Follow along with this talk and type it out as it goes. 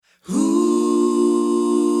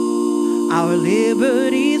Our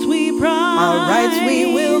liberties we prize. Our rights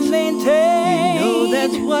we will maintain. You know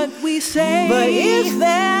that's what we say. But is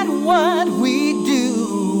that what we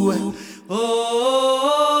do?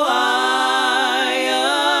 Oh,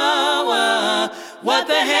 Iowa, what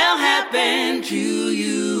the hell happened to you?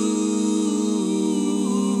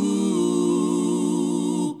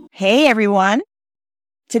 Hey, everyone.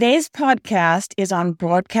 Today's podcast is on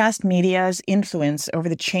broadcast media's influence over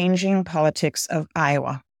the changing politics of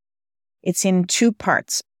Iowa. It's in two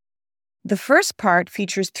parts. The first part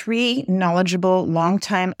features three knowledgeable,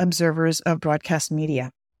 longtime observers of broadcast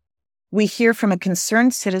media. We hear from a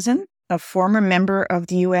concerned citizen, a former member of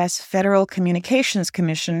the U.S. Federal Communications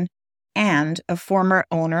Commission, and a former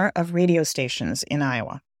owner of radio stations in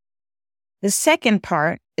Iowa. The second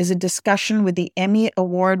part is a discussion with the Emmy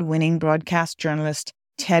Award-winning broadcast journalist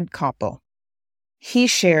Ted Koppel. He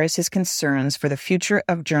shares his concerns for the future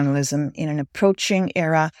of journalism in an approaching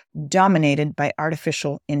era dominated by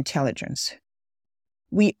artificial intelligence.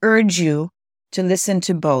 We urge you to listen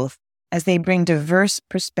to both as they bring diverse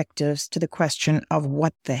perspectives to the question of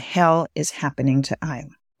what the hell is happening to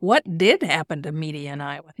Iowa. What did happen to media in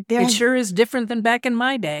Iowa? It sure is different than back in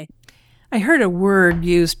my day. I heard a word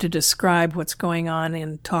used to describe what's going on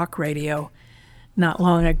in talk radio not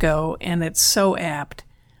long ago, and it's so apt.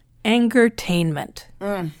 Angertainment.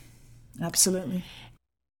 Absolutely.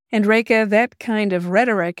 And Reka, that kind of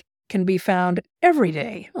rhetoric can be found every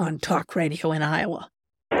day on talk radio in Iowa.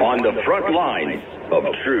 On the front lines of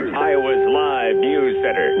truth, Iowa's live news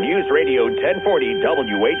center, News Radio 1040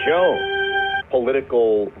 WHO.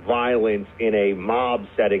 Political violence in a mob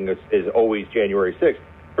setting is always January 6th.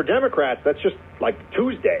 For Democrats, that's just like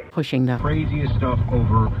Tuesday. Pushing the craziest stuff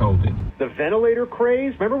over COVID. The ventilator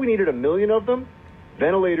craze, remember we needed 1 million of them?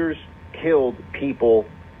 Ventilators killed people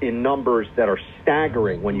in numbers that are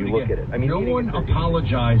staggering when you look at it. I mean, no one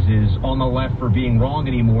apologizes on the left for being wrong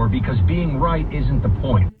anymore because being right isn't the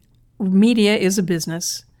point. Media is a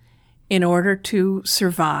business. In order to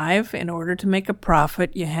survive, in order to make a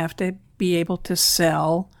profit, you have to be able to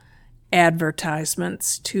sell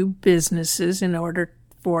advertisements to businesses. In order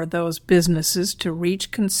for those businesses to reach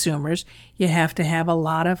consumers, you have to have a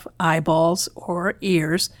lot of eyeballs or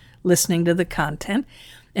ears listening to the content.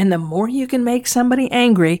 And the more you can make somebody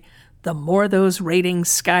angry, the more those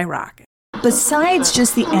ratings skyrocket. Besides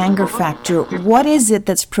just the anger factor, what is it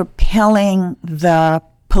that's propelling the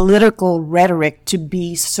political rhetoric to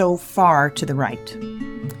be so far to the right?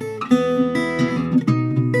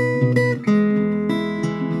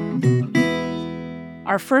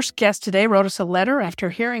 Our first guest today wrote us a letter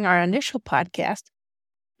after hearing our initial podcast,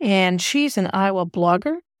 and she's an Iowa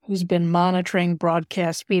blogger who's been monitoring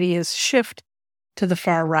broadcast media's shift to the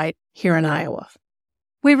far right here in Iowa.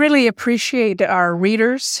 We really appreciate our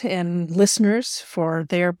readers and listeners for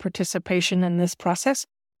their participation in this process.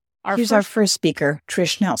 Here's our first speaker,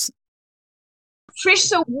 Trish Nelson. Trish,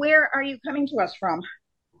 so where are you coming to us from?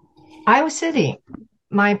 Iowa City.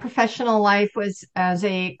 My professional life was as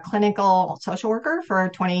a clinical social worker for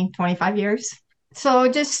 25 years.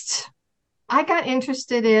 So I got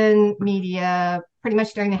interested in media pretty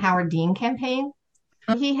much during the Howard Dean campaign.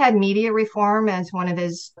 He had media reform as one of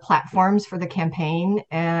his platforms for the campaign,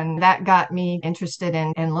 and that got me interested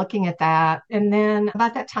in looking at that. And then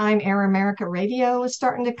about that time, Air America Radio was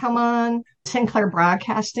starting to come on. Sinclair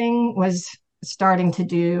Broadcasting was starting to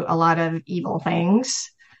do a lot of evil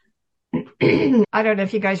things. I don't know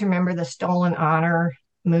if you guys remember the Stolen Honor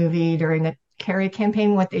movie during the Kerry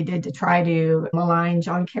campaign, what they did to try to malign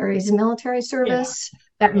John Kerry's military service,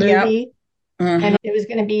 that movie. Yep. Mm-hmm. And it was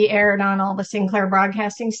going to be aired on all the Sinclair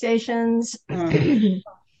broadcasting stations. Mm-hmm.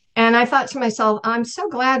 And I thought to myself, I'm so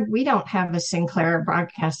glad we don't have a Sinclair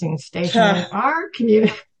broadcasting station in our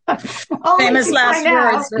community. Famous last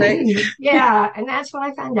words, right? Yeah. And that's when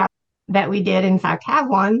I found out that we did, in fact, have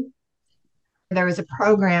one. There was a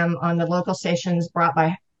program on the local stations brought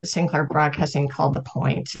by Sinclair Broadcasting called The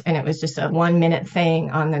Point. And it was just a 1-minute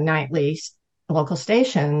thing on the nightly local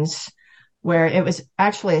stations, where it was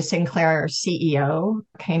actually a Sinclair CEO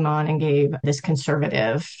came on and gave this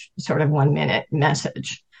conservative sort of 1-minute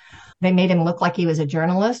message. They made him look like he was a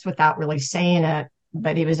journalist without really saying it,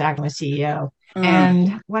 but he was actually a CEO. Mm.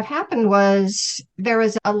 And what happened was there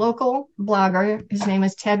was a local blogger, his name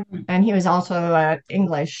was Ted, and he was also an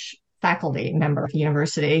English faculty member of the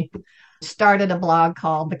university, started a blog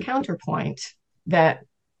called The Counterpoint that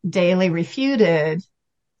daily refuted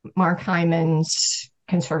Mark Hyman's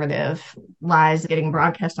conservative lies getting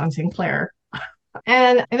broadcast on Sinclair.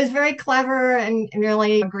 And it was very clever and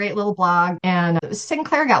really a great little blog. And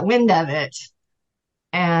Sinclair got wind of it.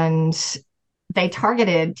 And they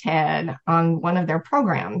targeted Ted on one of their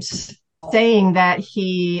programs. saying that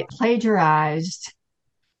he plagiarized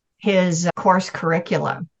his course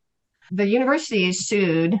curriculum. The university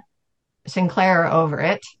sued Sinclair over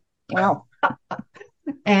it. Wow.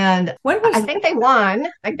 And I think they won.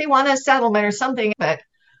 I think they won a settlement or something, but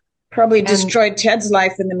probably destroyed Ted's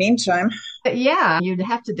life in the meantime. Yeah, you'd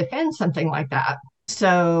have to defend something like that.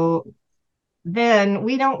 So then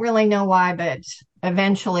we don't really know why, but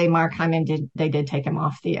eventually Mark Hyman did take him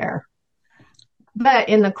off the air. But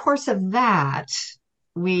in the course of that,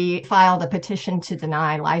 we filed a petition to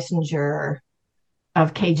deny licensure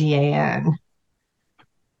of KGAN.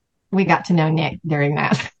 We got to know Nick during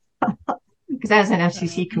that because as an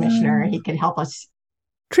FCC commissioner, he could help us.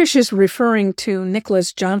 Trish is referring to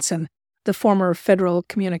Nicholas Johnson, the former Federal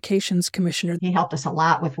Communications Commissioner. He helped us a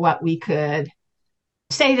lot with what we could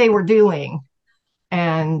say they were doing.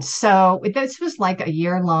 And so this was like a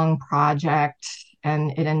year-long project,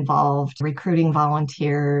 and it involved recruiting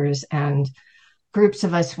volunteers, and groups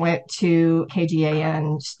of us went to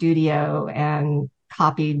KGAN studio and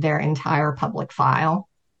copied their entire public file.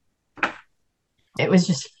 It was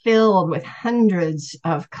just filled with hundreds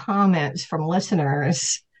of comments from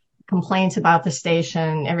listeners, complaints about the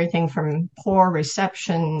station, everything from poor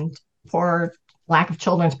reception, poor lack of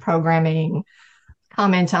children's programming,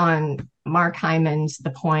 comments on Mark Hyman's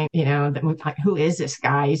The Point, that who is this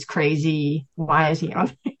guy? He's crazy. Why is he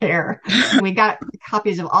on the air? We got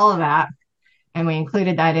copies of all of that, and we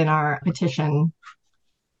included that in our petition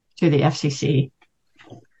to the FCC.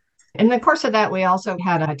 In the course of that, we also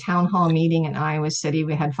had a town hall meeting in Iowa City.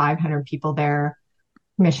 We had 500 people there.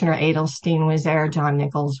 Commissioner Adelstein was there. John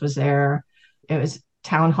Nichols was there. It was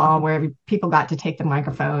town hall where people got to take the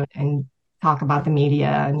microphone and talk about the media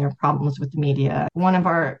and their problems with the media. One of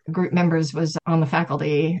our group members was on the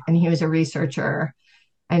faculty, and he was a researcher.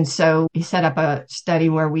 And so he set up a study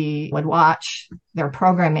where we would watch their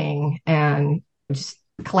programming and just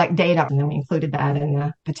collect data. And then we included that in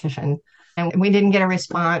the petition. And we didn't get a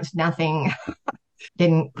response. Nothing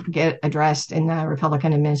didn't get addressed in the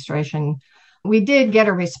Republican administration. We did get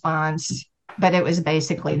a response, but it was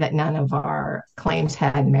basically that none of our claims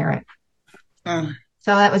had merit.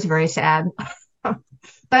 So that was very sad.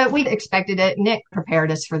 But we expected it. Nick prepared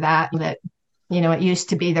us for that. It used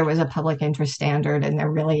to be there was a public interest standard, and there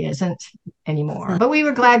really isn't anymore. But we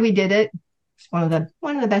were glad we did it. It's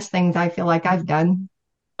one of the best things I feel like I've done.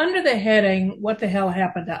 Under the heading, "What the hell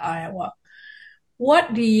happened to Iowa?"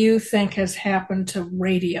 What do you think has happened to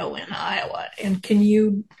radio in Iowa? And can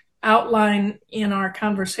you outline in our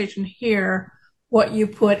conversation here what you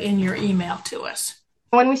put in your email to us?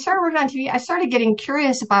 When we started working on TV, I started getting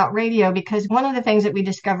curious about radio because one of the things that we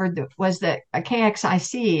discovered was that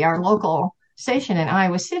KXIC, our local station in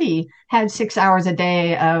Iowa City, had 6 hours a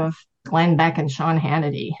day of Glenn Beck and Sean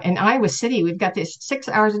Hannity. In Iowa City, we've got this 6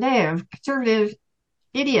 hours a day of conservative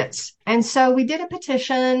idiots. And so we did a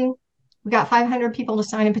petition. We got 500 people to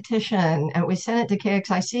sign a petition, and we sent it to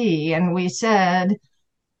KXIC, and we said,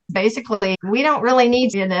 basically, we don't really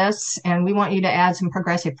need this, and we want you to add some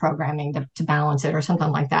progressive programming to balance it or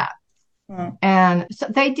something like that. And so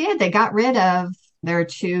they did. They got rid of their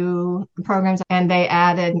two programs, and they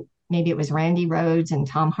added, maybe it was Randy Rhodes and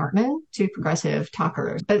Tom Hartman, two progressive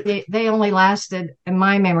talkers. But they only lasted, in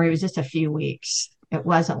my memory, it was just a few weeks. It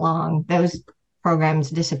wasn't long. Those programs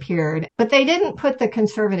disappeared, but they didn't put the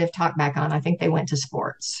conservative talk back on. I think they went to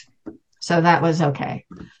sports. So that was okay.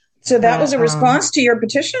 So that was a response to your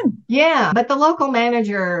petition? Yeah, but the local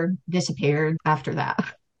manager disappeared after that.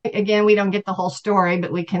 Again, we don't get the whole story,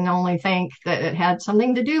 but we can only think that it had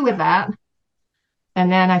something to do with that.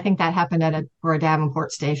 And then I think that happened for a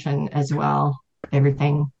Davenport station as well.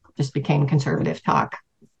 Everything just became conservative talk.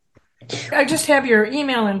 I just have your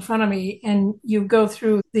email in front of me, and you go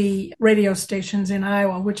through the radio stations in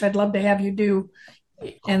Iowa, which I'd love to have you do,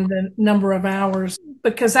 and the number of hours,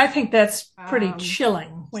 because I think that's pretty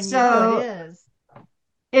chilling. It is.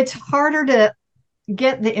 It's harder to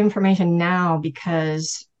get the information now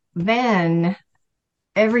because then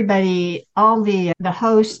everybody, all the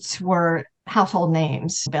hosts were household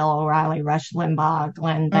names. Bill O'Reilly, Rush Limbaugh,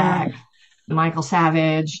 Glenn Beck, Michael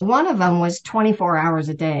Savage. One of them was 24 hours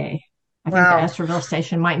a day. I think the Estherville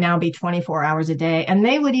station might now be 24 hours a day. And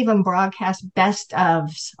they would even broadcast best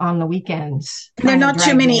ofs on the weekends. There are not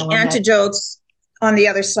too many antidotes on the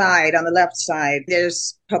other side, on the left side.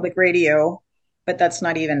 There's public radio, but that's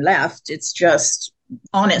not even left. It's just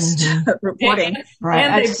honest reporting. Right.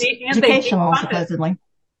 And educational, supposedly.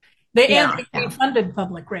 They funded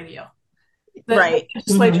public radio. The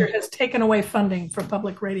legislature has taken away funding for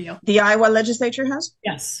public radio. The Iowa legislature has?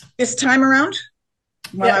 Yes. This time around?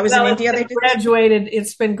 While I was in India, they did graduated.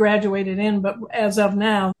 It's been graduated in, but as of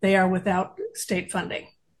now, they are without state funding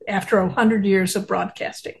after 100 years of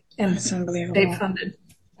broadcasting and state funded.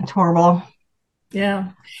 It's horrible.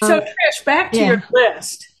 Yeah. So, Trish, back to your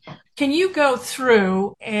list. Can you go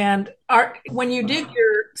through and when you did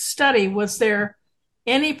your study, was there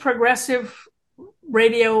any progressive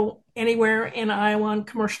radio anywhere in Iowa on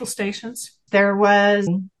commercial stations? There was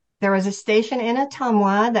a station in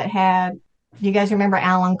Ottumwa that had. Do you guys remember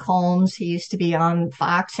Alan Colmes? He used to be on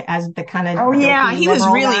Fox as the kind of he was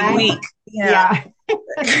really guy. weak. Yeah. He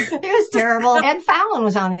was terrible. Ed Fallon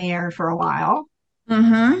was on the air for a while.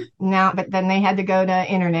 Now, but then they had to go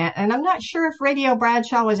to internet, and I'm not sure if Radio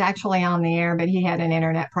Bradshaw was actually on the air, but he had an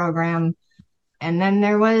internet program. And then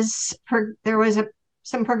there was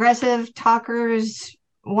some progressive talkers,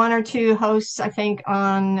 one or two hosts, I think,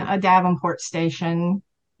 on a Davenport station.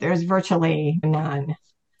 There's virtually none.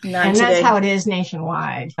 And that's how it is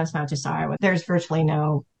nationwide. That's not just Iowa. There's virtually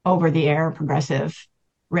no over-the-air progressive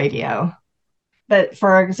radio. But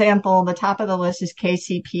for example, the top of the list is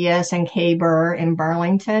KCPS and KBUR in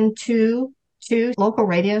Burlington, two local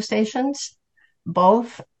radio stations,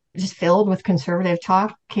 both just filled with conservative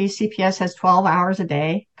talk. KCPS has 12 hours a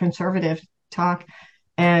day, conservative talk,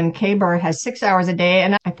 and KBUR has 6 hours a day.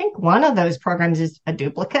 And I think one of those programs is a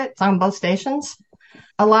duplicate. It's on both stations.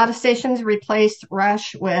 A lot of stations replaced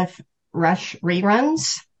Rush with Rush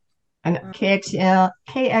reruns. And KXEL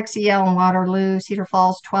in Waterloo, Cedar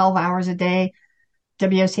Falls, 12 hours a day.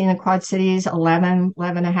 WOC in the Quad Cities, 11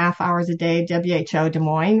 and a half hours a day. WHO Des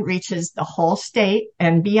Moines reaches the whole state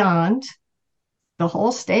and beyond. The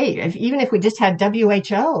whole state. Even if we just had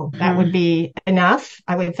WHO, that would be enough.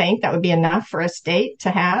 I would think that would be enough for a state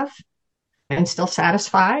to have and still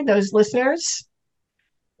satisfy those listeners.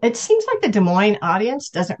 It seems like the Des Moines audience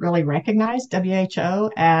doesn't really recognize WHO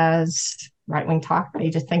as right-wing talk. They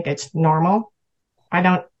just think it's normal.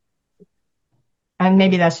 And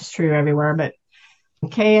maybe that's just true everywhere, but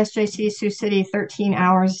KSJC Sioux City, 13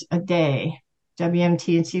 hours a day.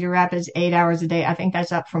 WMT in Cedar Rapids, 8 hours a day. I think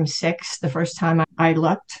that's up from 6 the first time I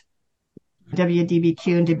looked. WDBQ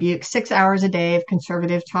in Dubuque, 6 hours a day of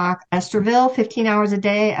conservative talk. Esterville, 15 hours a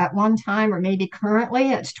day at one time, or maybe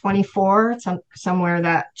currently it's 24. Somewhere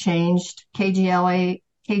that changed. KGLO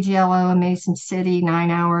in Mason City, 9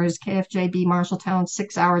 hours. KFJB Marshalltown,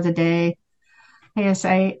 6 hours a day.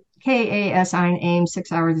 KASI in Ames,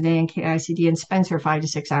 6 hours a day. And KICD in Spencer, 5 to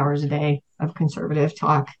 6 hours a day of conservative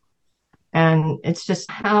talk. And it's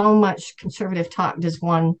just how much conservative talk does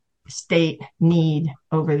one state need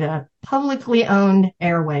over the publicly owned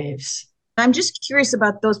airwaves? I'm just curious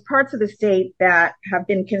about those parts of the state that have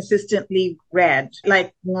been consistently red,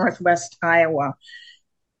 like Northwest Iowa.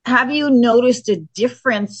 Have you noticed a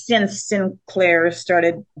difference since Sinclair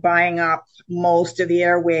started buying up most of the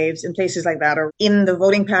airwaves in places like that, or in the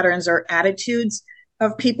voting patterns or attitudes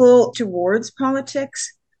of people towards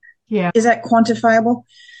politics? Yeah. Is that quantifiable?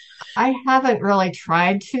 I haven't really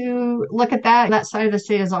tried to look at that. That side of the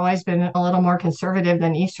state has always been a little more conservative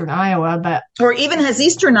than Eastern Iowa, but... Or even has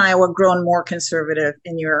Eastern Iowa grown more conservative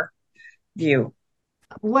in your view?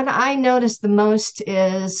 What I notice the most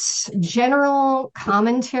is general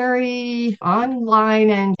commentary online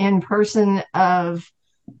and in person of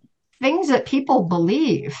things that people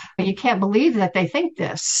believe. You can't believe that they think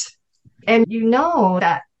this. And you know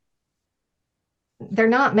that they're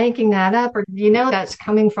not making that up, or you know that's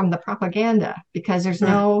coming from the propaganda, because there's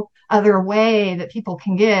no other way that people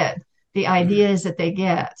can get the ideas that they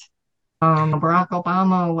get. Barack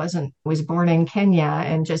Obama was born in Kenya,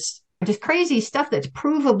 and just crazy stuff that's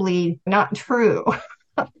provably not true.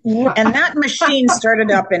 And that machine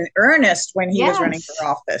started up in earnest when he was running for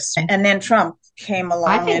office. And then Trump came along.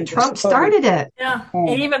 I think Trump started it. Yeah.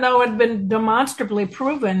 Even though it had been demonstrably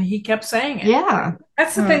proven, he kept saying it. Yeah.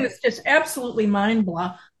 That's the thing that's just absolutely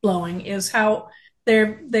mind-blowing, is how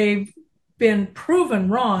they've been proven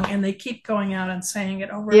wrong, and they keep going out and saying it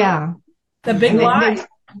over and over. The big lie.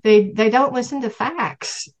 They don't listen to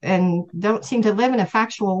facts and don't seem to live in a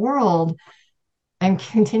factual world and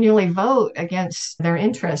continually vote against their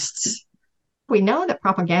interests. We know that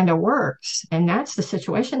propaganda works, and that's the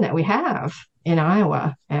situation that we have in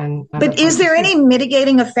Iowa. But is there any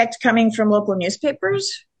mitigating effect coming from local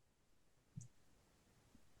newspapers?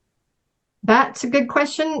 That's a good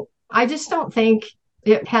question. I just don't think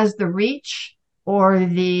it has the reach or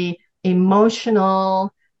the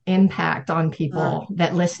emotional impact on people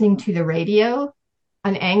that listening to the radio,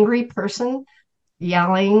 an angry person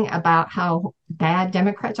yelling about how bad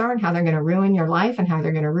Democrats are and how they're going to ruin your life and how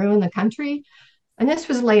they're going to ruin the country. And this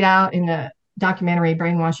was laid out in the documentary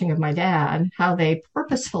Brainwashing of My Dad, how they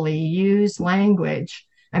purposefully use language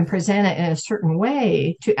and present it in a certain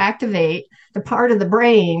way to activate the part of the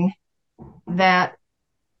brain that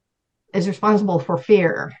is responsible for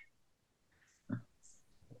fear.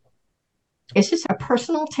 It's just a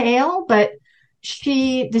personal tale, but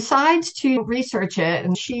she decides to research it,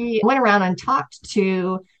 and she went around and talked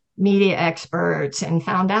to media experts and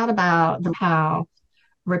found out about how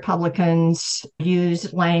Republicans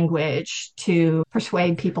use language to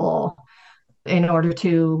persuade people in order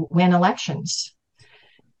to win elections.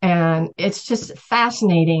 And it's just a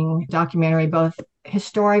fascinating documentary, both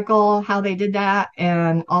historical, how they did that,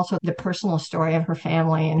 and also the personal story of her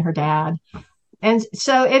family and her dad. And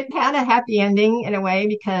so it had a happy ending in a way,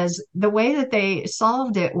 because the way that they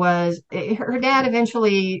solved it was her dad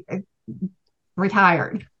eventually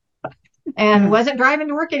retired and wasn't driving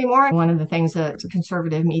to work anymore. One of the things that the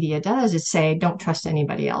conservative media does is say, don't trust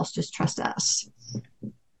anybody else, just trust us.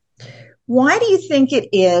 Why do you think it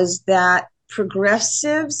is that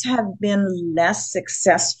progressives have been less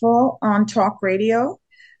successful on talk radio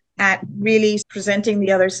at really presenting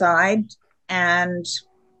the other side and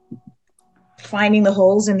finding the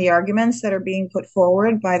holes in the arguments that are being put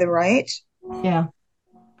forward by the right? Yeah.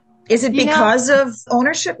 Is it because of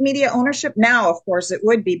ownership, media ownership? Now, of course, it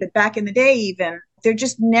would be, but back in the day, even, there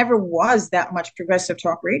just never was that much progressive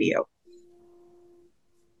talk radio.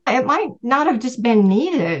 It might not have just been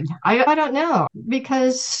needed. I don't know,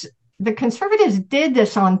 because the conservatives did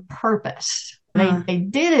this on purpose. They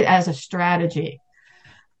did it as a strategy.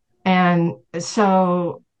 And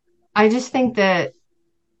so I just think that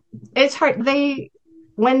it's hard.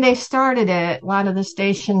 When they started it, a lot of the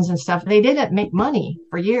stations and stuff, they didn't make money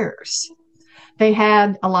for years. They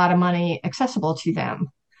had a lot of money accessible to them.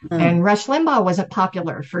 And Rush Limbaugh wasn't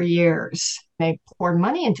popular for years. They poured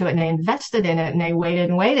money into it and they invested in it, and they waited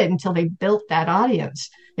and waited until they built that audience.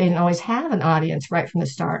 They didn't always have an audience right from the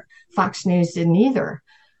start. Fox News didn't either.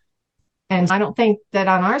 And I don't think that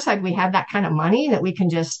on our side we have that kind of money that we can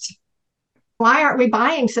just, why aren't we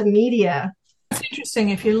buying some media? It's interesting.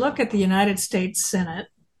 If you look at the United States Senate,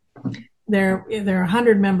 there are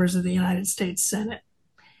 100 members of the United States Senate.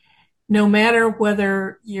 No matter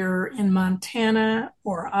whether you're in Montana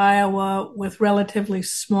or Iowa with relatively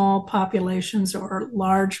small populations or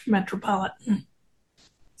large metropolitan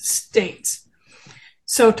states.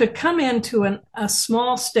 So to come into a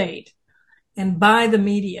small state and buy the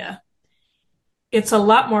media, it's a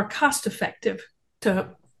lot more cost effective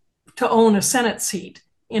to own a Senate seat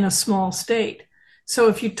in a small state. So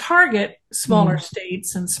if you target smaller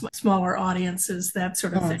states and smaller audiences, that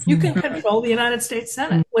sort of thing, you can control the United States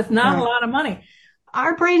Senate with not a lot of money.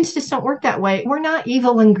 Our brains just don't work that way. We're not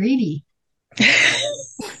evil and greedy. You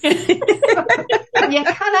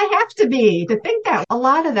kind of have to be to think that. A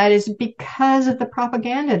lot of that is because of the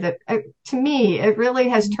propaganda that, to me, it really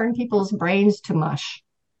has turned people's brains to mush.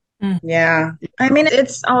 Yeah. I mean,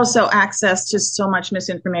 it's also access to so much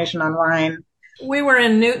misinformation online. We were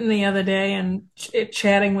in Newton the other day and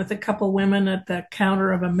chatting with a couple women at the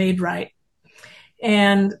counter of a Maid-Rite.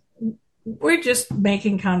 And we're just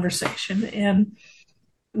making conversation. And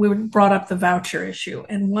we brought up the voucher issue.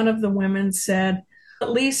 And one of the women said, at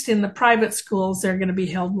least in the private schools, they're going to be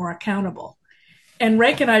held more accountable. And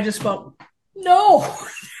Rake and I just went, no,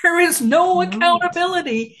 there is no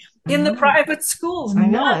accountability in the private schools. I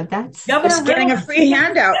know. That's Governor getting a free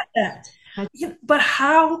handout. But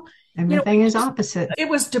how... Everything is opposite. It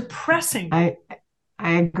was depressing. I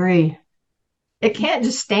agree. It can't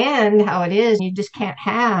just stand how it is. You just can't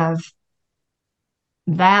have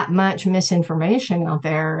that much misinformation out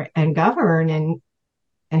there and govern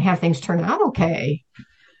and have things turn out okay.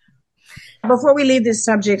 Before we leave this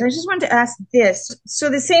subject, I just wanted to ask this. So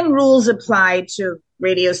the same rules apply to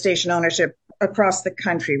radio station ownership across the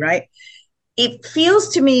country, right? It feels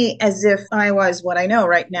to me as if Iowa, is what I know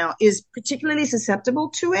right now, is particularly susceptible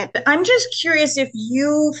to it. I'm just curious if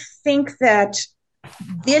you think that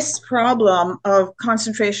this problem of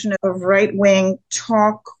concentration of right-wing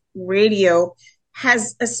talk radio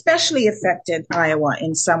has especially affected Iowa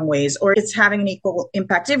in some ways, or it's having an equal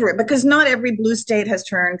impact everywhere, because not every blue state has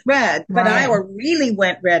turned red, but Iowa really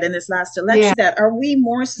went red in this last election. Are we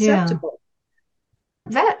more susceptible?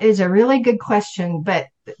 That is a really good question, but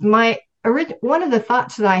one of the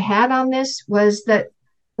thoughts that I had on this was that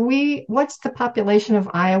what's the population of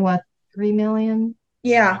Iowa? 3 million?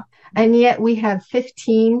 Yeah. And yet we have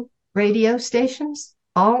 15 radio stations,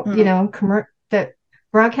 all, that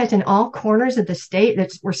broadcast in all corners of the state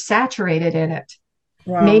we're saturated in it.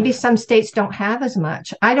 Wow. Maybe some states don't have as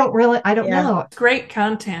much. I don't know. Great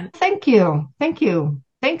content. Thank you.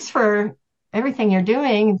 Thanks for everything you're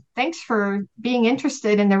doing. Thanks for being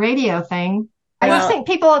interested in the radio thing. I just think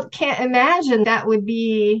people can't imagine that would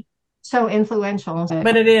be so influential.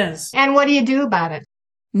 But it is. And what do you do about it?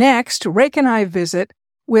 Next, Rake and I visit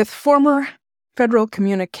with former Federal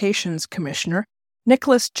Communications Commissioner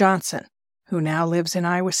Nicholas Johnson, who now lives in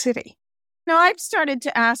Iowa City. Now, I've started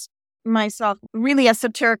to ask myself really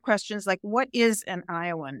esoteric questions like, what is an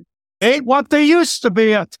Iowan? Ain't what they used to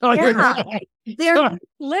be, I tell you.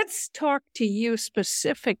 Let's talk to you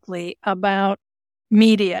specifically about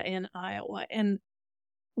media in Iowa and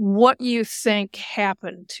what you think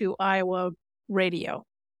happened to Iowa radio.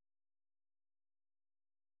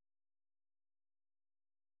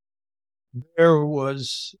 There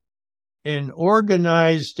was an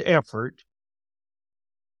organized effort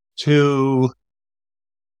to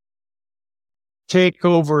take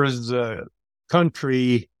over the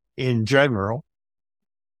country in general.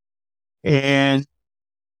 And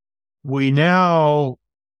we now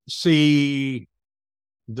see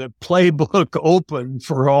the playbook open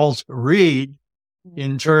for all to read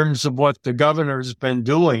in terms of what the governor's been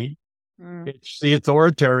doing. It's the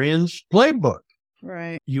authoritarian's playbook.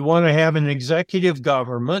 Right. You want to have an executive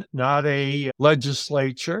government, not a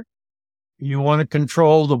legislature. You want to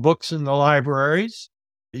control the books in the libraries.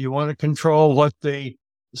 You want to control what the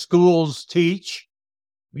schools teach.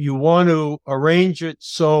 You want to arrange it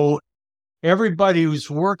so everybody who's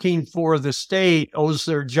working for the state owes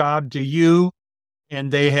their job to you,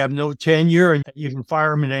 and they have no tenure, and you can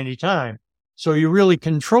fire them at any time. So you really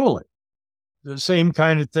control it. The same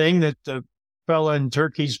kind of thing that the fella in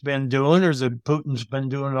Turkey's been doing, or that Putin's been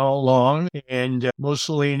doing all along, and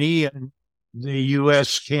Mussolini and the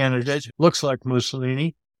U.S. candidate looks like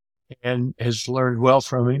Mussolini and has learned well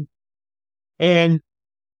from him. And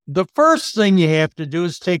the first thing you have to do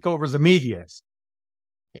is take over the media.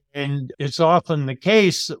 And it's often the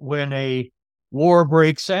case that when a war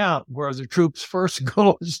breaks out, where the troops first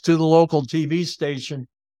goes to the local TV station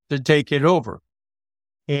to take it over.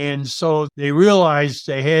 And so they realized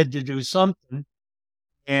they had to do something.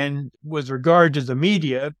 And with regard to the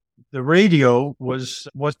media, the radio was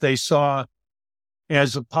what they saw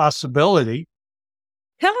as a possibility.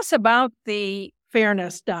 Tell us about the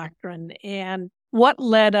fairness doctrine and what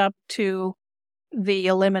led up to the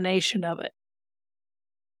elimination of it.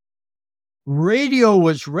 Radio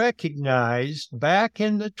was recognized back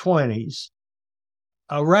in the 20s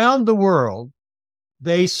around the world.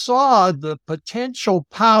 They saw the potential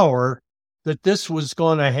power that this was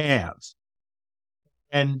going to have.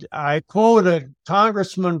 And I quote a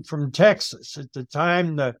congressman from Texas at the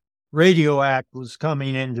time the Radio Act was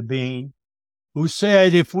coming into being, who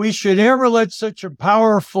said, if we should ever let such a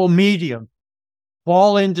powerful medium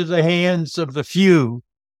fall into the hands of the few,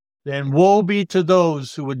 then woe be to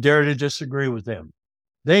those who would dare to disagree with them.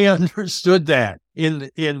 They understood that in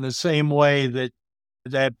the same way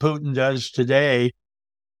that Putin does today,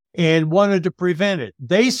 and wanted to prevent it.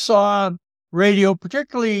 They saw radio,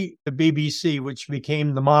 particularly the BBC, which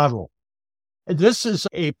became the model. This is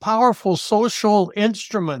a powerful social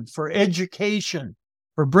instrument for education,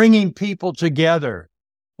 for bringing people together,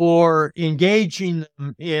 for engaging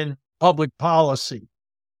them in public policy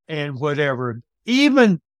and whatever.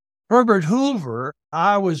 Even Herbert Hoover,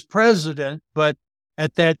 I was president, but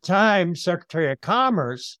at that time, Secretary of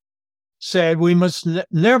Commerce, said we must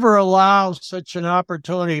never allow such an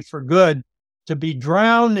opportunity for good to be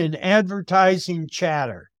drowned in advertising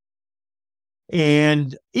chatter.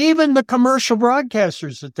 And even the commercial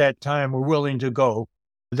broadcasters at that time were willing to go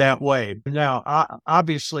that way. Now,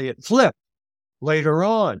 obviously, it flipped later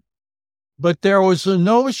on. But there was a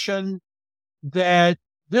notion that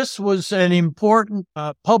this was an important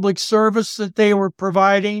public service that they were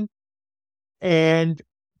providing. And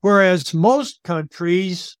whereas most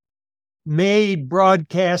countries made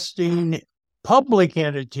broadcasting public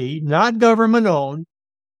entity, not government owned,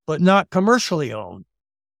 but not commercially owned,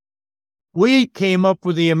 we came up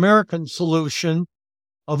with the American solution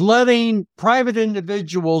of letting private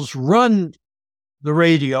individuals run the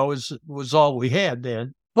radio, as was all we had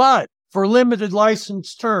then, but for limited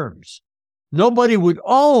license terms. Nobody would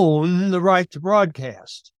own the right to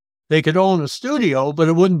broadcast. They could own a studio, but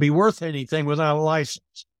it wouldn't be worth anything without a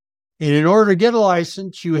license. And in order to get a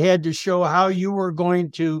license, you had to show how you were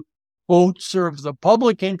going to, quote, serve the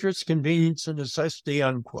public interest, convenience, and necessity,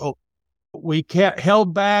 unquote. We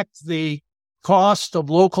held back the cost of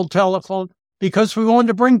local telephone because we wanted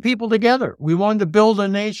to bring people together. We wanted to build a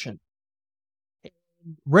nation.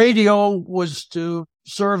 Radio was to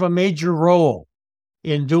serve a major role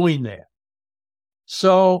in doing that.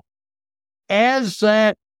 So as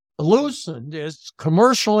that loosened, as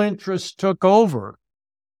commercial interests took over,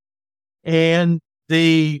 And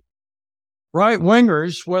the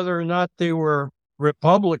right-wingers, whether or not they were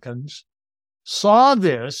Republicans, saw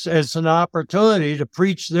this as an opportunity to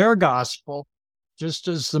preach their gospel, just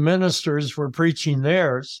as the ministers were preaching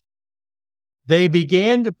theirs. They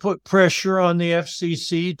began to put pressure on the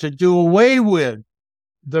FCC to do away with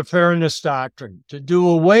the fairness doctrine, to do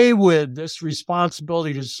away with this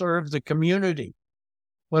responsibility to serve the community.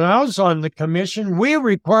 When I was on the commission, we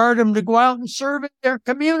required them to go out and serve in their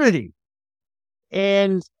community.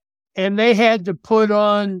 And they had to put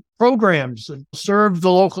on programs that served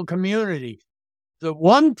the local community. The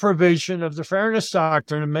one provision of the fairness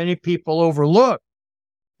doctrine, and many people overlook,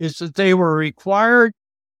 is that they were required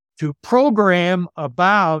to program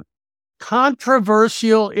about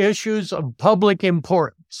controversial issues of public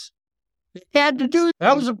importance. They had to do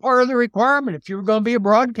that. Was a part of the requirement if you were going to be a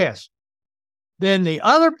broadcaster. Then the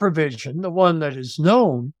other provision, the one that is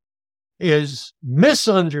known, is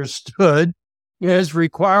misunderstood as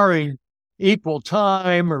requiring equal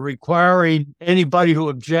time or requiring anybody who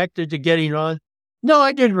objected to getting on. No,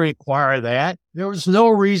 I didn't require that. There was no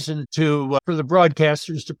reason for the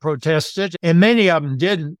broadcasters to protest it, and many of them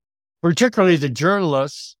didn't, particularly the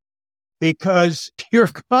journalists, because you're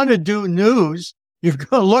going to do news, you're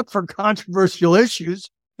going to look for controversial issues,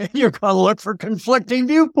 and you're going to look for conflicting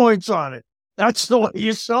viewpoints on it. That's the way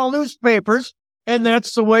you sell newspapers, and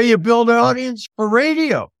that's the way you build an audience for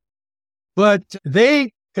radio. But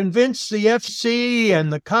they convinced the FC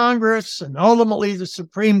and the Congress and ultimately the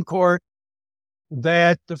Supreme Court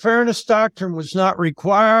that the fairness doctrine was not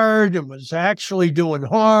required, it was actually doing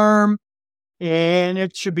harm, and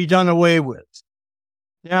it should be done away with.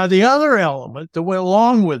 Now, the other element that went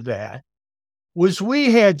along with that was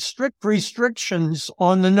we had strict restrictions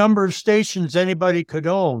on the number of stations anybody could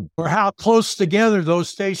own, or how close together those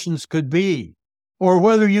stations could be, or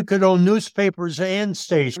whether you could own newspapers and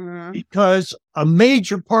stations, because a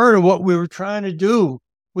major part of what we were trying to do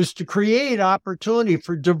was to create opportunity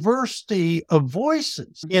for diversity of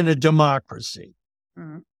voices in a democracy.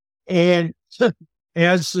 And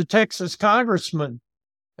as the Texas congressman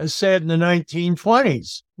has said in the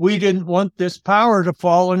 1920s, we didn't want this power to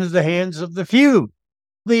fall into the hands of the few.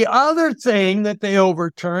 The other thing that they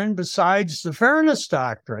overturned, besides the fairness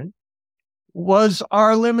doctrine, was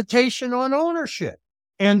our limitation on ownership.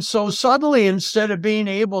 And so suddenly, instead of being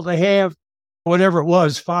able to have whatever it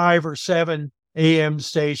was, 5 or 7 AM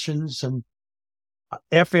stations and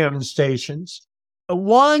FM stations,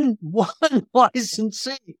 one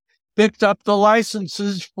licensee picked up the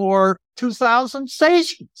licenses for 2,000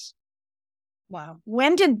 stations. Wow.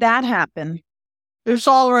 When did that happen? It was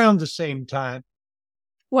all around the same time.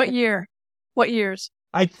 What year? What years?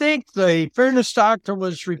 I think the fairness doctrine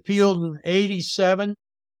was repealed in 87,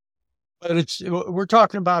 but we're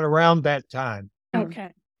talking about around that time.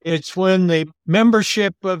 Okay. It's when the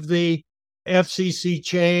membership of the FCC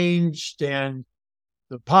changed and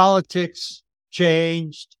the politics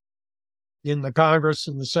changed in the Congress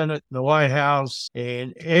and the Senate and the White House,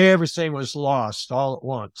 and everything was lost all at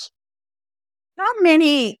once. How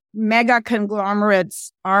many mega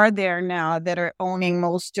conglomerates are there now that are owning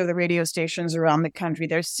most of the radio stations around the country?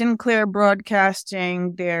 There's Sinclair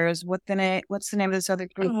Broadcasting. There's what's the name of this other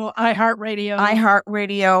group? Oh, iHeartRadio.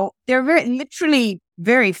 iHeartRadio. There are literally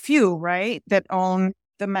very few, right, that own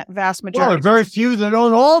the vast majority. Well, very few that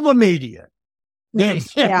own all the media. Very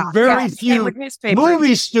few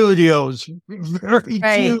movie studios. Very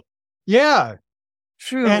few. Yeah.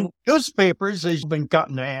 True. And newspapers has been cut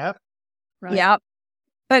in half. Right. Yeah.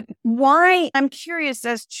 But why, I'm curious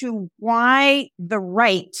as to why the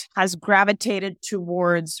right has gravitated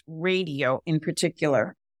towards radio in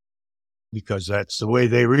particular. Because that's the way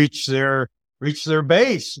they reach their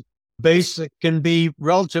base that can be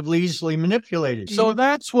relatively easily manipulated. Mm-hmm. So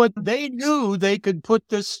that's what they knew. They could put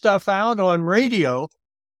this stuff out on radio.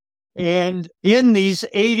 And in these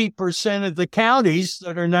 80% of the counties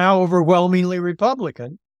that are now overwhelmingly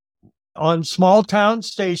Republican, on small town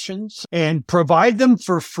stations, and provide them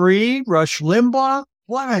for free. Rush Limbaugh,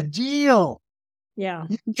 what a deal. Yeah.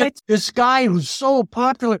 You get this guy who's so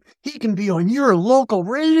popular, he can be on your local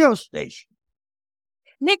radio station.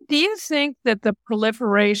 Nick, do you think that the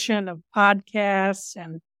proliferation of podcasts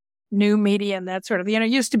and new media and that sort of, it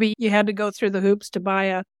used to be you had to go through the hoops to buy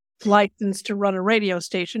a license to run a radio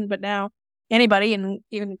station, but now anybody, and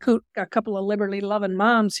even a couple of liberty-loving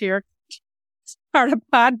moms here, start a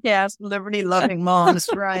podcast. Liberty-loving moms,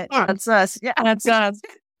 right? That's us. Yeah, that's us.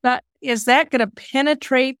 But is that going to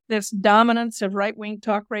penetrate this dominance of right-wing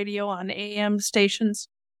talk radio on AM stations?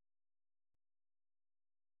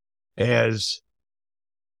 As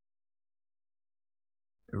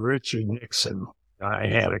Richard Nixon I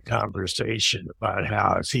had a conversation about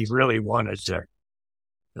how if he really wanted to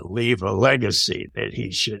leave a legacy, that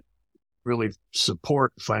he should really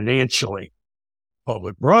support financially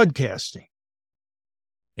public broadcasting.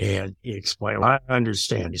 And he explained, I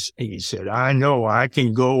understand. He said, I know I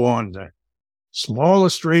can go on the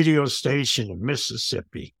smallest radio station in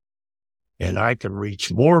Mississippi and I can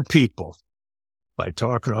reach more people by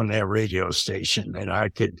talking on that radio station than I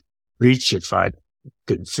could reach if I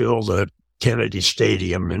could fill the Kennedy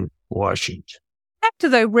Stadium in Washington. Back to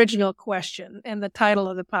the original question and the title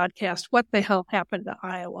of the podcast, What the Hell Happened to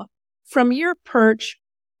Iowa? From your perch,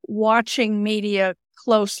 watching media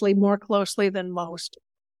closely, more closely than most,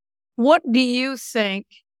 what do you think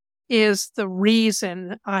is the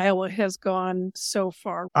reason Iowa has gone so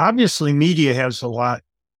far? Obviously, media has a lot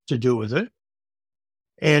to do with it,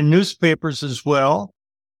 and newspapers as well.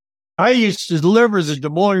 I used to deliver the Des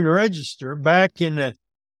Moines Register back in the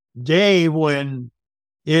day when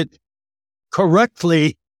it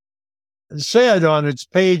correctly said on its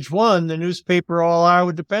page 1, the newspaper all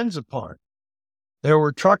Iowa depends upon. There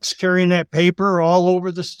were trucks carrying that paper all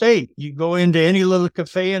over the state. You go into any little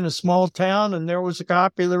cafe in a small town and there was a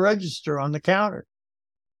copy of the Register on the counter.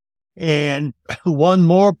 And won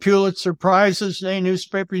more Pulitzer Prizes than any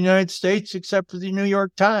newspaper in the United States except for the New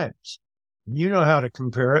York Times. You know how to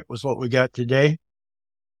compare it with what we got today.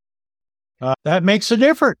 That makes a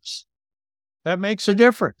difference. That makes a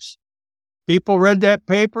difference. People read that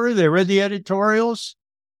paper. They read the editorials.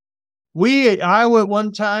 We at Iowa at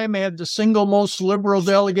one time had the single most liberal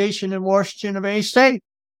delegation in Washington of any state.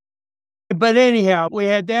 But anyhow, we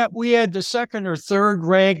had that. We had the second or third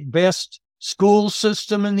ranked best school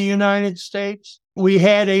system in the United States. We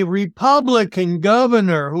had a Republican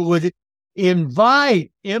governor who would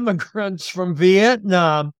invite immigrants from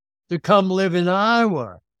Vietnam to come live in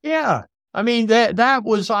Iowa. Yeah, I mean, that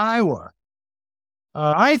was Iowa.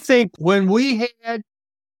 I think when we had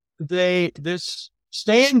this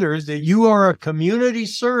standard that you are a community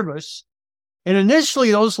service, and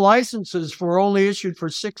initially those licenses were only issued for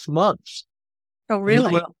 6 months. Oh,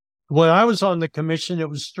 really? When I was on the commission, it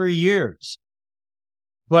was 3 years.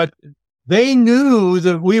 But they knew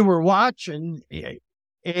that we were watching,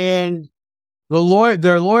 and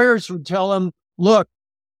their lawyers would tell them, look,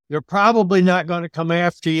 they're probably not going to come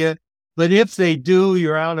after you, but if they do,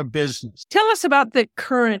 you're out of business. Tell us about the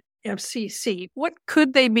current FCC. What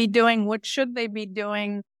could they be doing? What should they be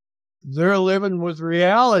doing? They're living with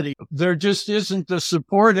reality. There just isn't the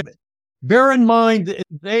support. Bear in mind,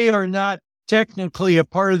 they are not technically a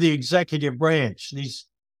part of the executive branch, these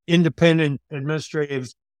independent administrative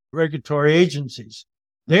regulatory agencies.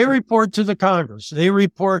 They report to the Congress. They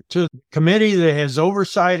report to the committee that has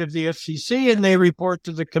oversight of the FCC, and they report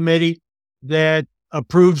to the committee that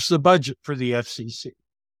approves the budget for the FCC.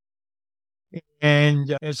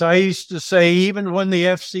 And as I used to say, even when the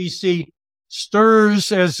FCC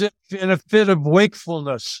stirs as if in a fit of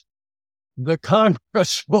wakefulness, the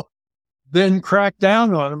Congress will then crack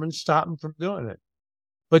down on them and stop them from doing it.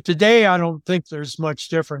 But today, I don't think there's much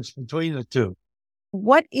difference between the two.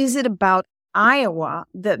 What is it about Iowa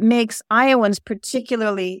that makes Iowans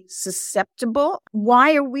particularly susceptible?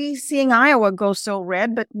 Why are we seeing Iowa go so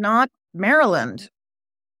red, but not Maryland?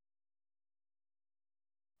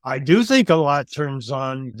 I do think a lot turns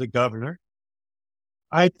on the governor.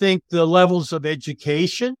 I think the levels of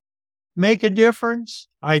education make a difference.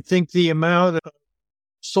 I think the amount of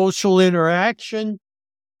social interaction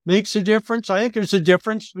makes a difference. I think there's a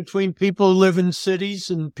difference between people who live in cities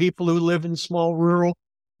and people who live in small rural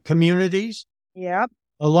communities. Yep.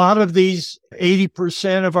 A lot of these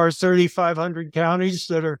 80% of our 3,500 counties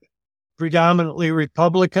that are predominantly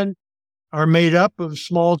Republican are made up of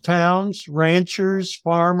small towns, ranchers,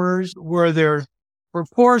 farmers, where there are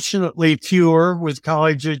proportionately fewer with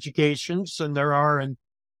college educations than there are in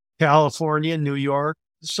California and New York.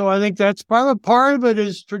 So I think that's part of it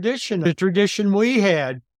is tradition, the tradition we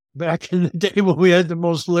had back in the day when we had the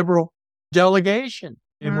most liberal delegation.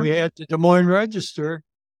 And we had the Des Moines Register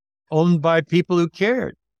owned by people who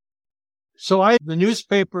cared. So the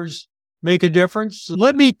newspapers make a difference.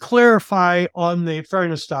 Let me clarify on the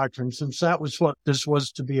fairness doctrine, since that was what this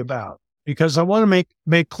was to be about, because I want to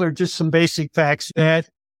make clear just some basic facts that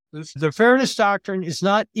the fairness doctrine is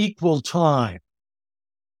not equal time.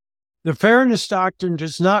 The fairness doctrine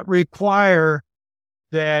does not require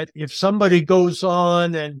that if somebody goes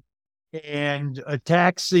on and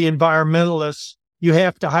attacks the environmentalists, you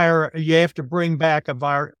have to bring back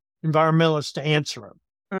environmentalists to answer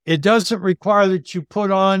them. It doesn't require that you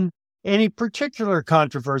put on any particular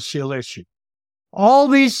controversial issue. All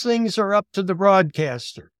these things are up to the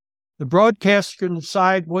broadcaster. The broadcaster can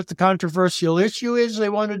decide what the controversial issue is they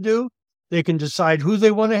want to do. They can decide who they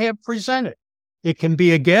want to have presented. It can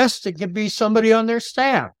be a guest. It can be somebody on their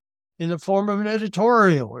staff in the form of an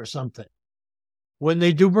editorial or something. When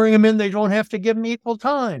they do bring them in, they don't have to give them equal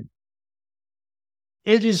time.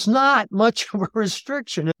 It is not much of a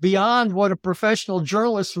restriction beyond what a professional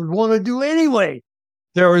journalist would want to do anyway.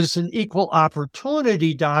 There is an equal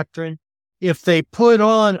opportunity doctrine. If they put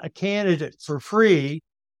on a candidate for free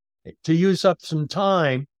to use up some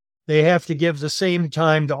time, they have to give the same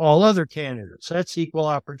time to all other candidates. That's equal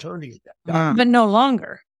opportunity. But no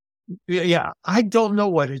longer. Yeah, I don't know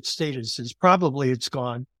what its status is. Probably it's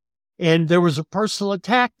gone. And there was a personal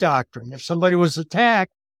attack doctrine. If somebody was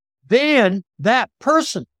attacked, then that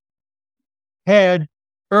person had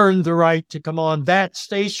earned the right to come on that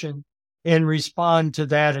station and respond to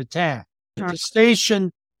that attack. The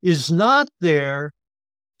station is not there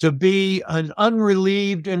to be an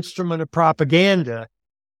unrelieved instrument of propaganda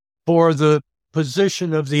for the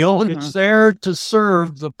position of the owner. It's there to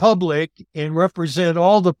serve the public and represent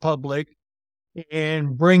all the public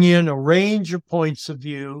and bring in a range of points of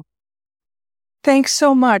view. Thanks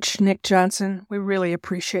so much, Nick Johnson. We really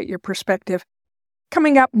appreciate your perspective.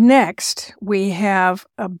 Coming up next, we have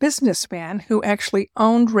a businessman who actually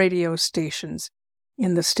owned radio stations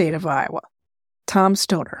in the state of Iowa, Tom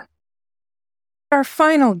Stoner. Our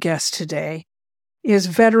final guest today is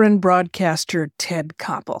veteran broadcaster Ted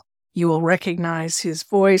Koppel. You will recognize his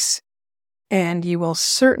voice, and you will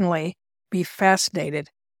certainly be fascinated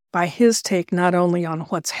by his take not only on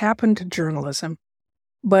what's happened to journalism,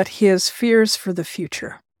 but his fears for the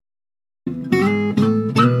future.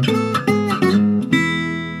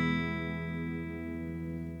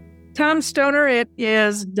 Tom Stoner, it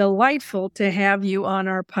is delightful to have you on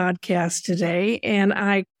our podcast today, and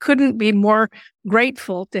I couldn't be more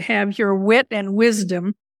grateful to have your wit and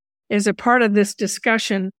wisdom as a part of this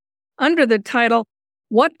discussion under the title,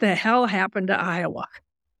 What the Hell Happened to Iowa?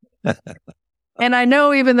 And I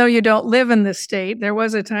know even though you don't live in the state, there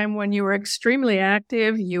was a time when you were extremely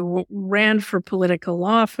active. You ran for political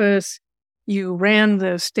office. You ran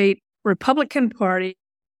the state Republican Party.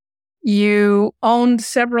 You owned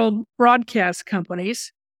several broadcast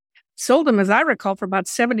companies, sold them, as I recall, for about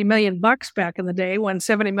 $70 million back in the day when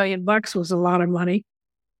 $70 million was a lot of money.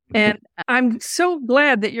 And I'm so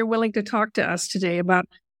glad that you're willing to talk to us today about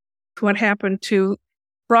what happened to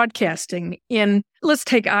broadcasting in, let's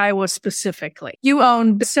take Iowa specifically. You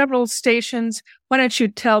owned several stations. Why don't you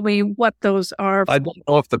tell me what those are? I don't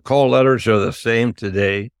know if the call letters are the same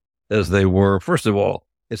today as they were. First of all,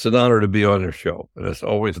 it's an honor to be on your show, and it's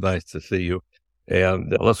always nice to see you.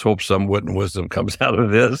 And let's hope some wit and wisdom comes out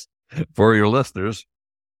of this for your listeners.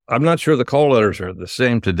 I'm not sure the call letters are the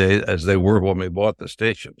same today as they were when we bought the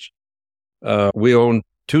stations. We owned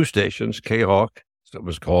two stations, K-Hawk, as it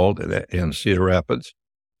was called, in Cedar Rapids.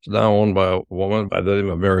 It's now owned by a woman by the name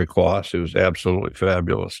of Mary Kloss, who's absolutely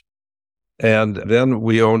fabulous. And then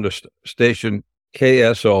we owned a station,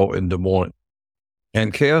 KSO, in Des Moines.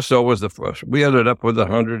 And KSO was the first. We ended up with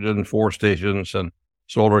 104 stations and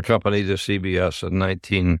sold our company to CBS in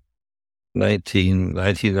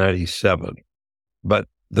 1997. But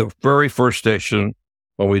the very first station,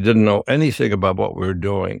 when we didn't know anything about what we were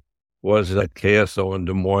doing, was at KSO in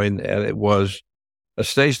Des Moines, and it was a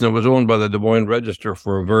station that was owned by the Des Moines Register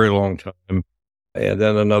for a very long time, and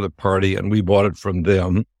then another party, and we bought it from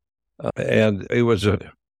them. And it was a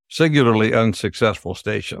singularly unsuccessful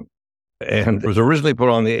station. And it was originally put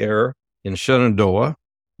on the air in Shenandoah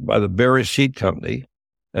by the Berry Seed Company,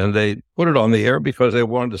 and they put it on the air because they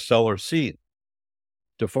wanted to sell their seed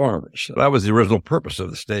to farmers. That was the original purpose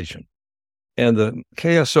of the station. And the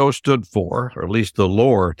KSO stood for, or at least the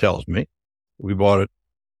lore tells me, we bought it,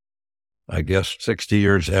 I guess, 50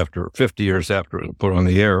 years after it was put on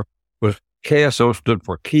the air, was KSO stood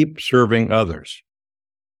for Keep Serving Others.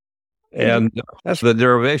 And that's the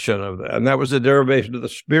derivation of that. And that was the derivation of the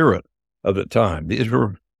spirit of the time. These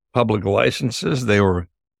were public licenses. They were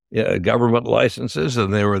government licenses,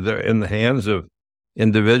 and they were there in the hands of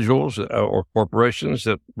individuals or corporations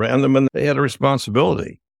that ran them, and they had a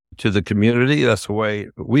responsibility to the community. That's the way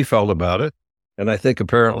we felt about it. And I think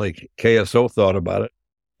apparently KSO thought about it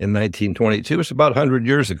in 1922. It's about 100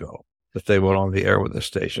 years ago that they went on the air with the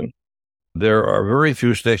station. There are very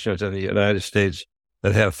few stations in the United States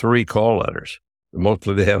that have 3 call letters.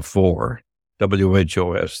 Mostly they have 4.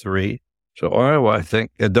 WHO has 3. So Iowa, I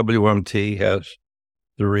think, WMT has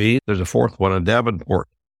 3. There's a 4th one in Davenport.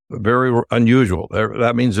 Very unusual.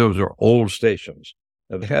 That means those are old stations.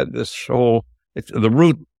 They had this whole, the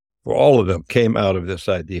root for all of them came out of this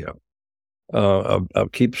idea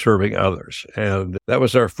of keep serving others. And that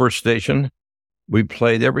was our first station. We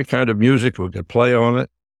played every kind of music we could play on it,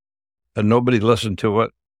 and nobody listened to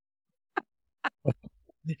it.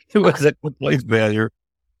 It was a complete failure.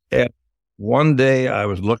 And one day I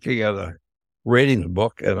was looking at a ratings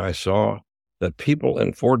book, and I saw that people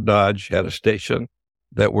in Fort Dodge had a station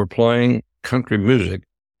that were playing country music,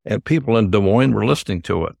 and people in Des Moines were listening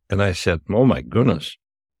to it. And I said, oh, my goodness,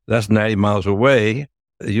 that's 90 miles away.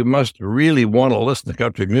 You must really want to listen to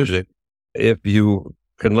country music if you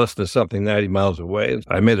can listen to something 90 miles away.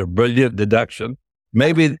 I made a brilliant deduction.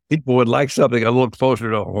 Maybe people would like something a little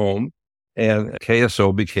closer to home, and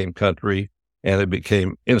KSO became country, and it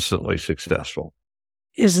became instantly successful.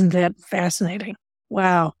 Isn't that fascinating?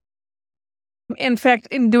 Wow. In fact,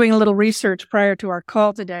 in doing a little research prior to our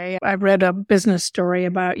call today, I read a business story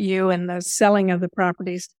about you and the selling of the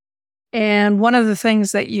properties. And one of the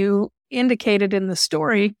things that you indicated in the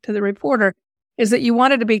story to the reporter is that you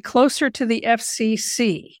wanted to be closer to the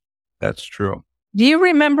FCC. That's true. Do you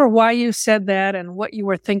remember why you said that and what you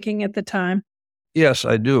were thinking at the time? Yes,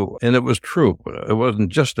 I do. And it was true. It wasn't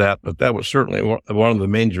just that, but that was certainly one of the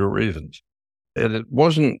major reasons. And it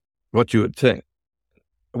wasn't what you would think.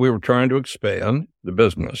 We were trying to expand the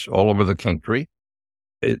business all over the country.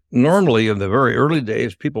 Normally, in the very early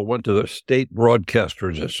days, people went to the State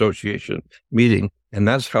Broadcasters Association meeting, and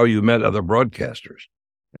that's how you met other broadcasters.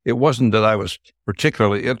 It wasn't that I was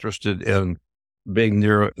particularly interested in being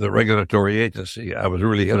near the regulatory agency. I was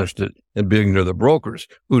really interested in being near the brokers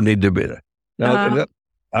who need to be there. Now,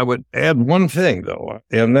 I would add one thing, though,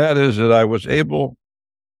 and that is that I was able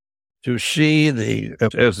to see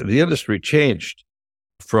as the industry changed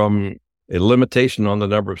from a limitation on the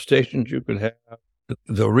number of stations you could have.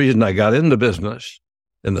 The reason I got into business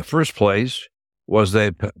in the first place was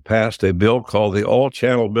they passed a bill called the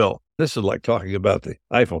All-Channel Bill. This is like talking about the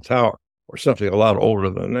Eiffel Tower or something a lot older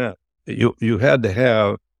than that. You had to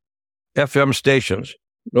have FM stations.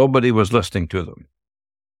 Nobody was listening to them.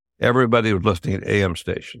 Everybody was listening to AM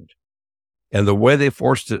stations. And the way they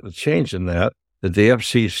forced it to change in that the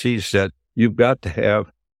FCC said, you've got to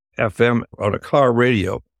have FM on a car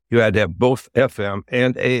radio. You had to have both FM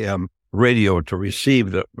and AM radio to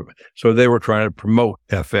receive so they were trying to promote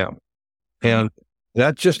FM. And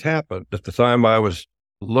that just happened at the time I was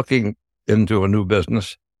looking into a new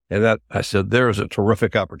business. And that I said, there is a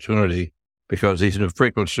terrific opportunity because these new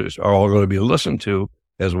frequencies are all going to be listened to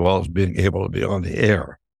as well as being able to be on the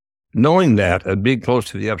air. Knowing that and being close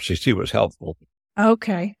to the FCC was helpful.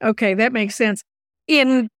 Okay, that makes sense.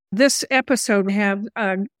 In this episode, we have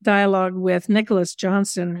a dialogue with Nicholas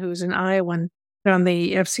Johnson, who's an Iowan on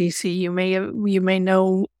the FCC. You may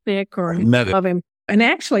know Nick or love him. And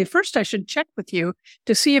actually, first I should check with you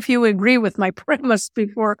to see if you agree with my premise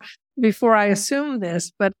before I assume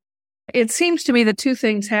this. But it seems to me that two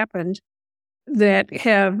things happened that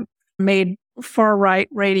have made far-right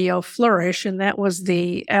radio flourish, and that was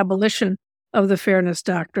the abolition of the Fairness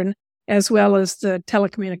Doctrine, as well as the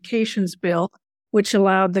Telecommunications Bill, which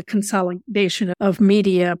allowed the consolidation of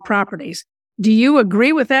media properties. Do you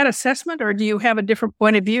agree with that assessment, or do you have a different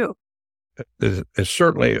point of view? It's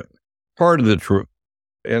certainly part of the truth,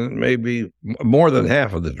 and maybe more than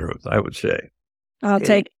half of the truth, I would say. I'll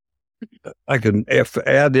take it. I can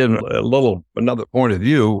add in another point of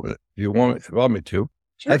view if you want me to.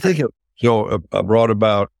 Sure. I think it brought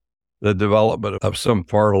about the development of some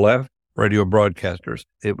far left radio broadcasters.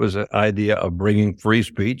 It was an idea of bringing free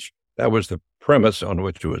speech. That was the premise on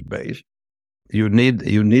which it was based. You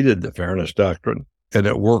needed the Fairness Doctrine, and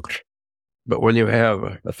it worked. But when you have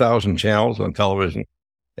 1,000 channels on television,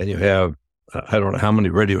 and you have, I don't know how many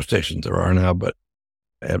radio stations there are now, but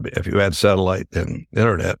if you add satellite and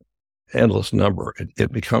internet, endless number,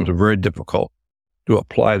 it becomes very difficult to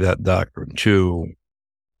apply that doctrine to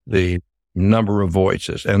the number of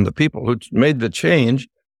voices. And the people who made the change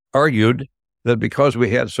argued that because we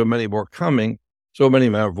had so many more coming, so many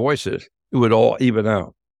more voices, it would all even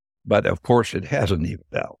out. But of course, it hasn't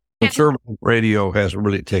evened out. Conservative radio has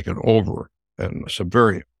really taken over, and some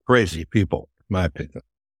very crazy people, in my opinion.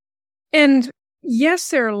 And yes,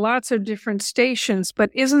 there are lots of different stations, but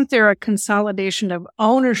isn't there a consolidation of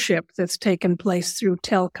ownership that's taken place through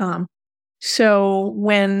telecom? So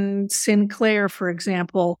when Sinclair, for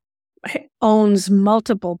example, owns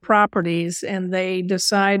multiple properties and they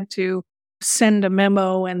decide to send a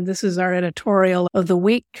memo and this is our editorial of the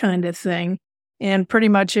week kind of thing, and pretty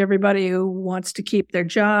much everybody who wants to keep their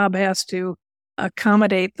job has to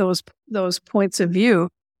accommodate those points of view,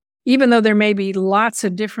 even though there may be lots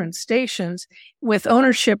of different stations, with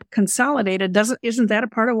ownership consolidated, isn't that a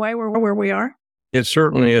part of why we're where we are? It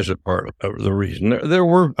certainly is a part of the reason. There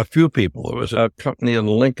were a few people. There was a company in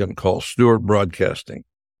Lincoln called Stewart Broadcasting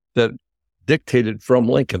that dictated from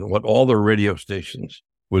Lincoln what all their radio stations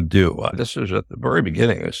would do. This is at the very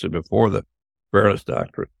beginning. This is before the Fairness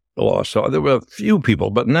Doctrine law. So there were a few people,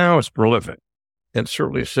 but now it's prolific. And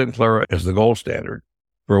certainly Sinclair is the gold standard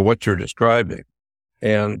for what you're describing.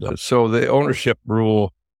 And so the ownership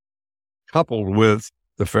rule, coupled with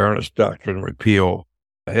the Fairness Doctrine repeal,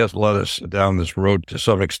 has led us down this road to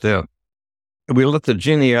some extent. We let the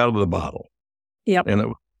genie out of the bottle. Yep.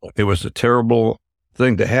 And it was a terrible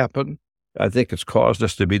thing to happen. I think it's caused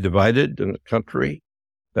us to be divided in the country.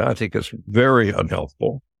 I think it's very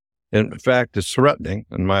unhelpful. In fact, it's threatening,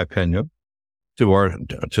 in my opinion, to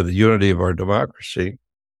the unity of our democracy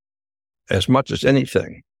as much as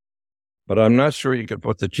anything. But I'm not sure you can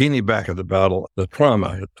put the genie back in the bottle, the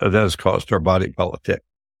trauma that has caused our body politic.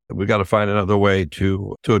 We got to find another way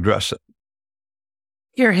to address it.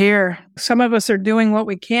 You're here. Some of us are doing what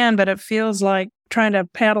we can, but it feels like trying to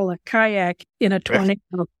paddle a kayak in a tornado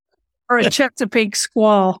or a Chesapeake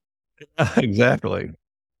squall. Exactly.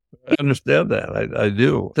 I understand that. I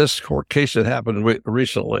do. This court case that happened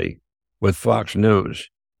recently with Fox News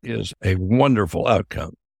is a wonderful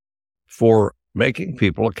outcome for making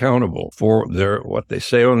people accountable for what they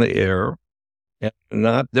say on the air and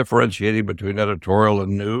not differentiating between editorial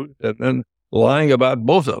and news and then lying about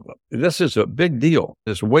both of them. This is a big deal.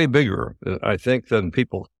 It's way bigger, I think, than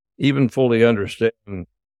people even fully understand.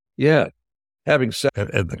 Yeah, having sat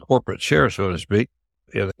at the corporate chair, so to speak,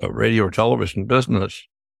 in a radio or television business,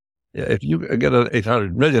 if you get an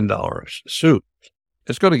 $800 million suit,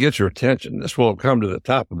 it's going to get your attention. This will come to the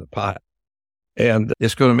top of the pot. And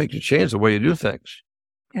it's going to make you change the way you do things.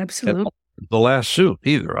 Absolutely. And the last suit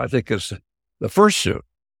either. I think it's the first suit.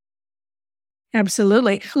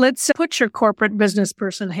 Absolutely. Let's put your corporate business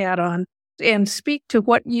person hat on and speak to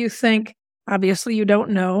what you think. Obviously, you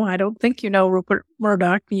don't know. I don't think you know Rupert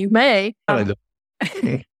Murdoch. You may. I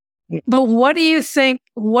don't. But what do you think?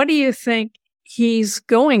 What do you think he's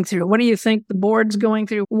going through? What do you think the board's going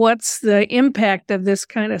through? What's the impact of this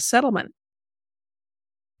kind of settlement?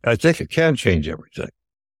 I think it can change everything.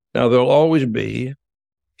 Now, there'll always be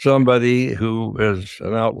somebody who is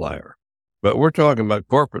an outlier, but we're talking about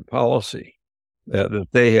corporate policy that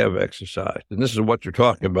they have exercised. And this is what you're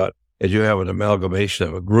talking about, is you have an amalgamation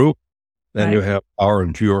of a group, then right. You have power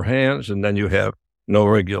in your hands, and then you have no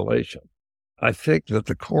regulation. I think that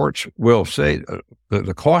the courts will say that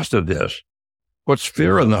the cost of this puts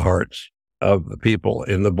fear in the hearts of the people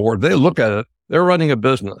in the board. They look at it, they're running a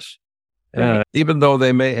business. Even though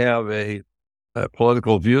they may have a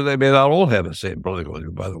political view, they may not all have the same political view,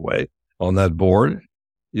 by the way, on that board.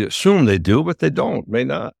 You assume they do, but they don't, may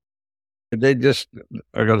not. They just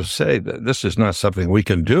are going to say that this is not something we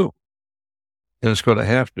can do. And it's going to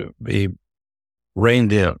have to be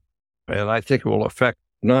reined in. And I think it will affect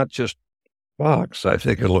not just Fox, I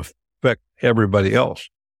think it'll affect everybody else,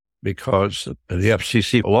 because the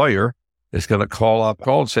FCC lawyer is going to call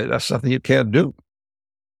and say, that's something you can't do.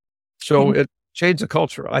 So it changed the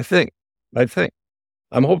culture, I think.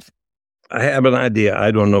 I'm hopeful. I have an idea. I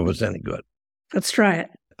don't know if it's any good. Let's try it.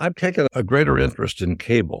 I've taken a greater interest in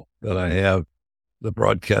cable than I have the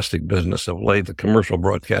broadcasting business of late, the commercial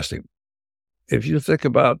broadcasting. If you think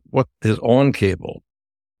about what is on cable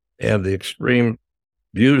and the extreme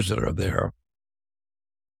views that are there,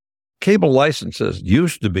 cable licenses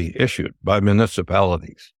used to be issued by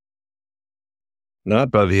municipalities, not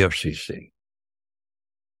by the FCC.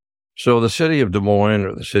 So the city of Des Moines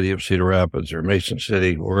or the city of Cedar Rapids or Mason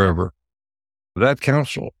City, wherever, that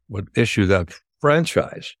council would issue that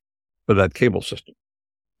franchise for that cable system.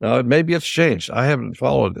 Now, maybe it's changed. I haven't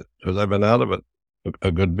followed it because I've been out of it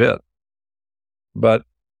a good bit. But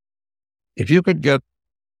if you could get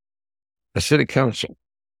a city council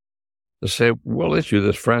to say, we'll issue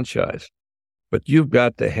this franchise, but you've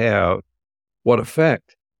got to have what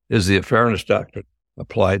effect is the Fairness Doctrine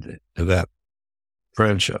applied to that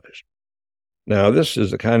franchise. Now, this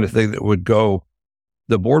is the kind of thing that would go,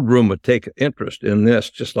 the boardroom would take interest in this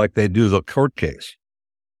just like they do the court case.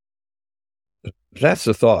 That's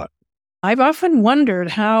the thought. I've often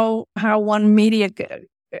wondered how one media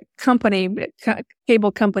company,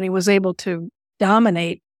 cable company, was able to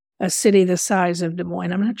dominate a city the size of Des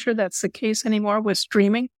Moines. I'm not sure that's the case anymore with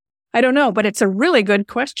streaming. I don't know, but it's a really good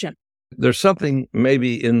question. There's something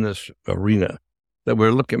maybe in this arena that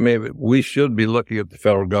we're looking, maybe we should be looking at the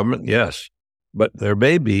federal government, yes, but there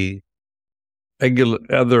may be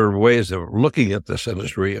other ways of looking at this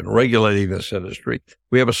industry and regulating this industry.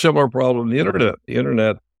 We have a similar problem in the internet. The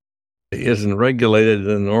internet isn't regulated in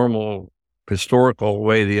the normal historical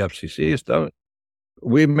way the FCC has done it.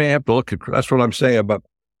 we may have to look at, that's what I'm saying about,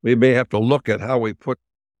 we may have to look at how we put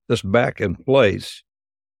this back in place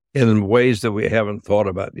in ways that we haven't thought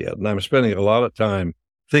about yet. And I'm spending a lot of time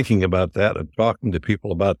thinking about that and talking to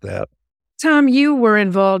people about that. Tom, you were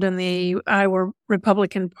involved in the Iowa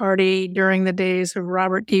Republican Party during the days of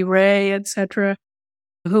Robert D. Ray, et cetera,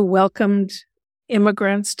 who welcomed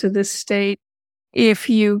immigrants to this state. If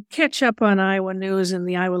you catch up on Iowa news and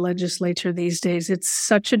the Iowa legislature these days, it's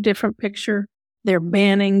such a different picture. They're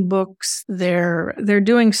banning books. They're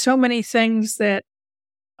doing so many things that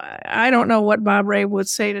I don't know what Bob Ray would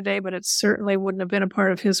say today, but it certainly wouldn't have been a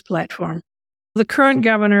part of his platform. The current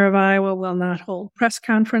governor of Iowa will not hold press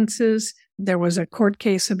conferences. There was a court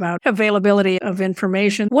case about availability of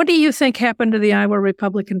information. What do you think happened to the Iowa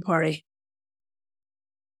Republican Party?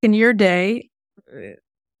 In your day,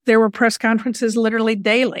 there were press conferences literally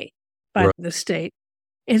daily by the state.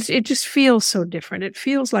 It just feels so different. It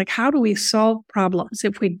feels like, how do we solve problems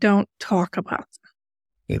if we don't talk about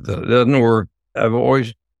them? It doesn't work. I've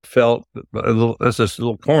always felt, this is a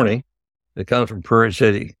little corny. It comes from Prairie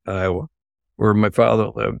City, Iowa, where my father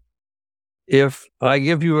lived. If I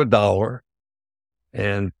give you $1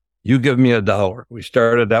 and you give me $1, we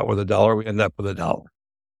started out with $1, we end up with $1.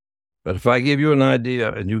 But if I give you an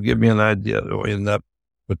idea and you give me an idea, we end up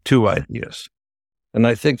with 2 ideas. And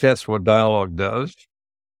I think that's what dialogue does.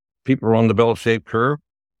 People are on the bell-shaped curve.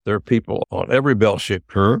 There are people on every bell-shaped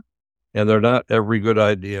curve, and they're not every good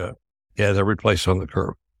idea at every place on the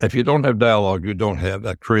curve. If you don't have dialogue, you don't have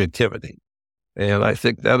that creativity. And I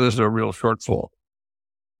think that is a real shortfall.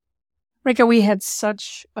 Rika, we had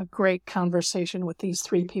such a great conversation with these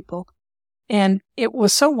 3 people, and it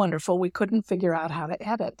was so wonderful we couldn't figure out how to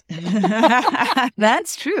edit.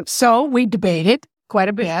 That's true. So we debated quite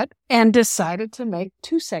a bit and decided to make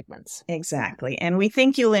 2 segments. Exactly. And we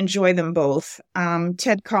think you'll enjoy them both.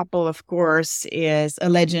 Ted Koppel, of course, is a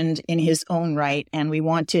legend in his own right, and we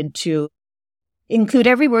wanted to include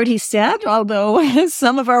every word he said, although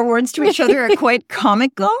some of our words to each other are quite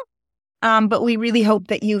comical. But we really hope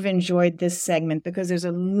that you've enjoyed this segment because there's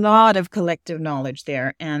a lot of collective knowledge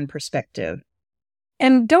there and perspective.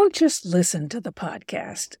 And don't just listen to the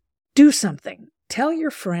podcast. Do something. Tell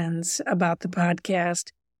your friends about the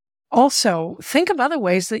podcast. Also, think of other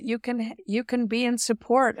ways that you can be in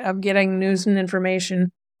support of getting news and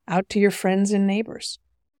information out to your friends and neighbors.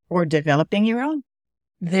 Or developing your own.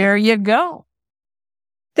 There you go.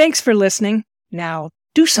 Thanks for listening. Now,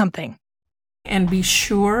 do something. And be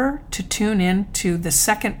sure to tune in to the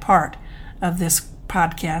second part of this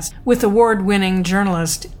podcast with award-winning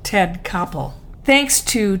journalist Ted Koppel. Thanks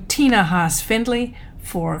to Tina Haas-Findley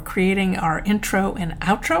for creating our intro and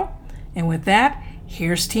outro. And with that,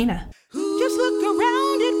 here's Tina. Just look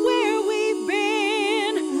around at where we've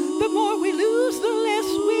been. The more we lose, the less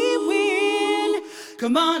we win.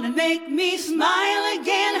 Come on and make me smile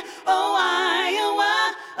again. Oh, Iowa.